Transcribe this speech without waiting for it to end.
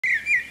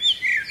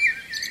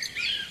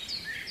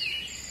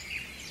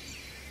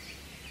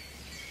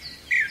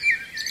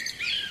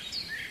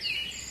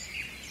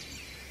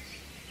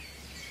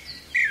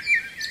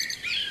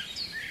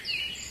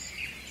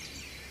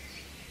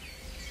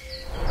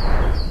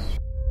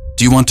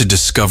Do you want to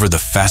discover the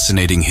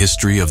fascinating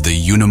history of the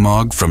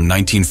Unimog from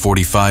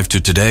 1945 to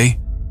today?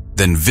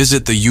 Then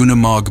visit the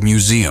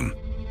Unimog-Museum.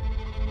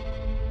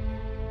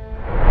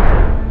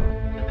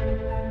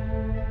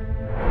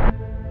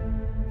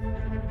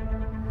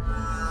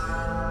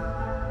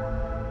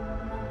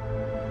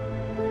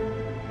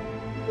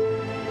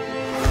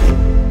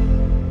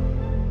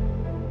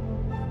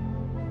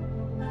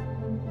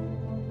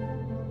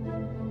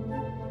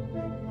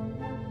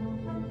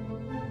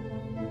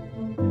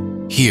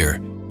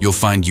 Here, you'll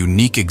find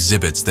unique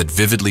exhibits that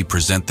vividly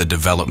present the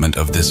development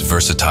of this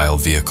versatile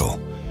vehicle.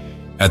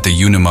 At the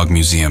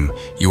Unimog-Museum,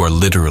 you are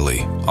literally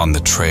on the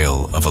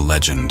trail of a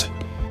legend.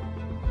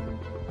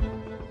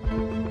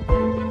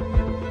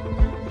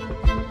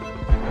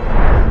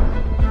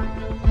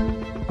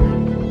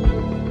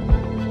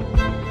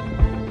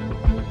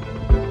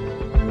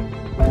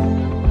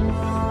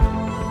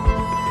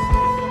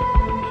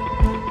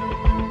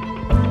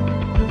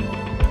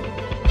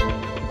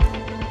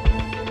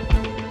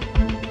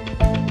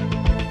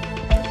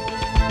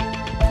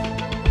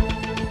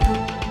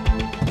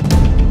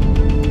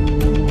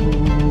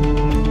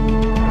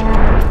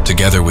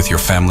 Together with your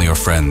family or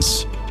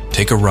friends,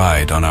 take a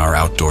ride on our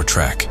outdoor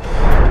track.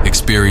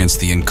 Experience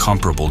the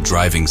incomparable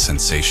driving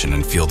sensation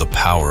and feel the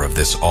power of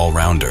this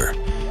all-rounder.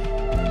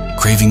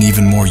 Craving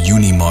even more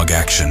Unimog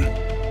action?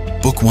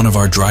 Book one of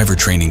our driver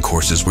training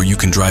courses where you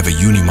can drive a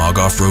Unimog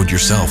off-road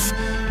yourself.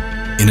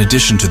 In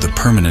addition to the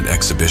permanent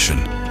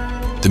exhibition,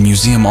 the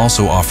museum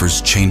also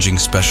offers changing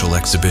special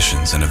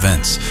exhibitions and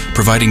events,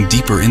 providing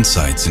deeper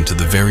insights into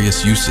the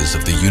various uses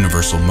of the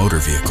universal motor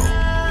vehicle.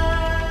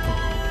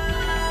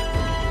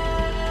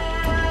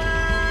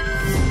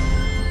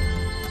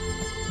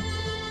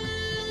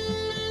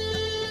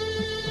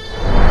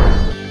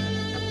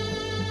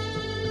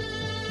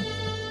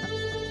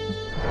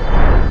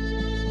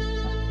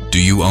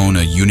 Do you own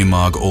a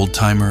Unimog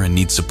oldtimer and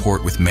need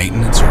support with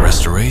maintenance or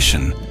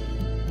restoration?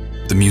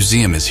 The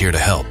museum is here to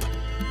help.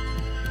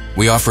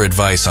 We offer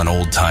advice on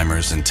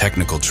oldtimers and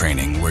technical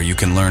training where you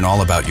can learn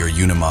all about your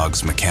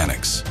Unimog's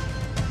mechanics.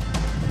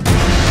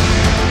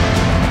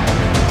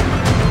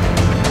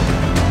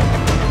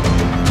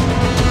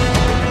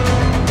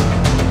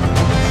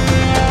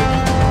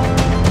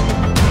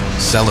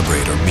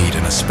 Celebrate or meet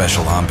in a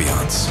special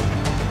ambiance.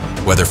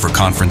 Whether for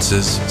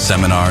conferences,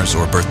 seminars,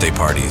 or birthday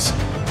parties,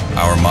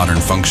 our modern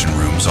function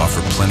rooms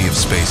offer plenty of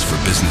space for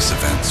business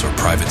events or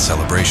private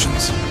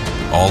celebrations,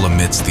 all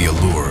amidst the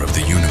allure of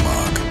the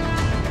Unimog.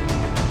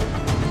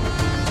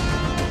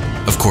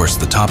 Of course,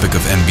 the topic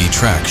of MB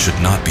track should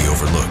not be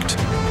overlooked.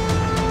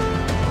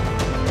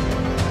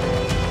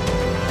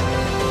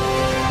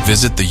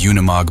 Visit the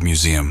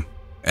Unimog-Museum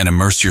and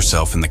immerse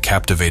yourself in the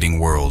captivating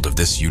world of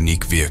this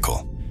unique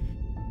vehicle.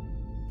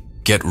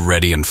 Get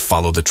ready and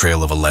follow the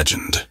trail of a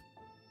legend.